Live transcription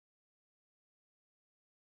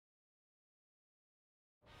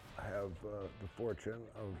have the fortune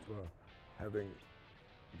of having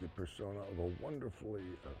the persona of a wonderfully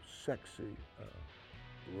sexy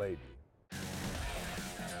lady.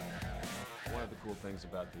 One of the cool things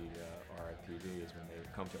about the R.I.P.D is when they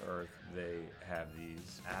come to Earth, they have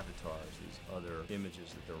these avatars, these other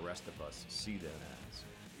images that the rest of us see them as.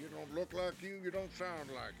 You don't look like you don't sound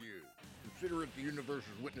like you. Consider it the universe's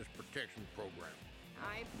witness protection program.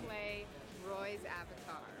 I play Roy's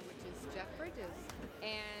avatar, which is Jeff Bridges.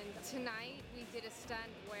 And tonight we did a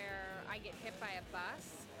stunt where I get hit by a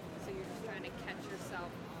bus, so you're just trying to catch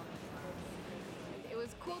yourself. It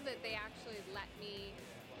was cool that they actually let me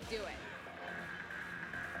do it.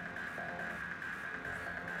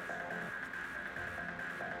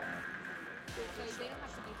 So they don't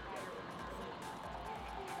have to be tired.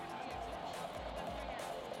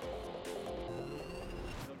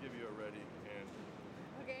 They'll give you a ready hand.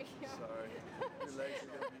 Okay. Yeah. Sorry, your legs are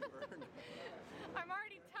gonna be burned. I'm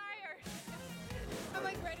already tired. I'm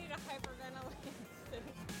like ready to hyperventilate.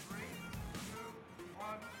 3, 2,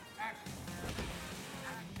 1, action.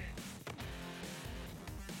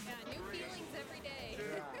 Yeah, new feelings every day. 2,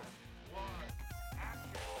 1,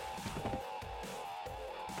 action.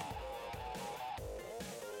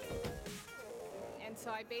 And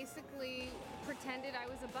so I basically pretended I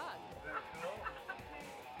was a bug.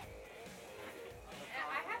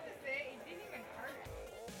 I have to say, it didn't even hurt.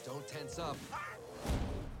 Don't tense up.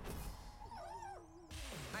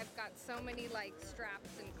 I've got so many like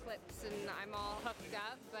straps and clips and I'm all hooked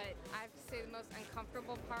up, but I have to say the most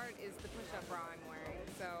uncomfortable part is the push-up bra I'm wearing.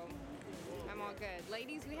 So I'm all good.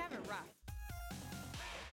 Ladies, we have it rough.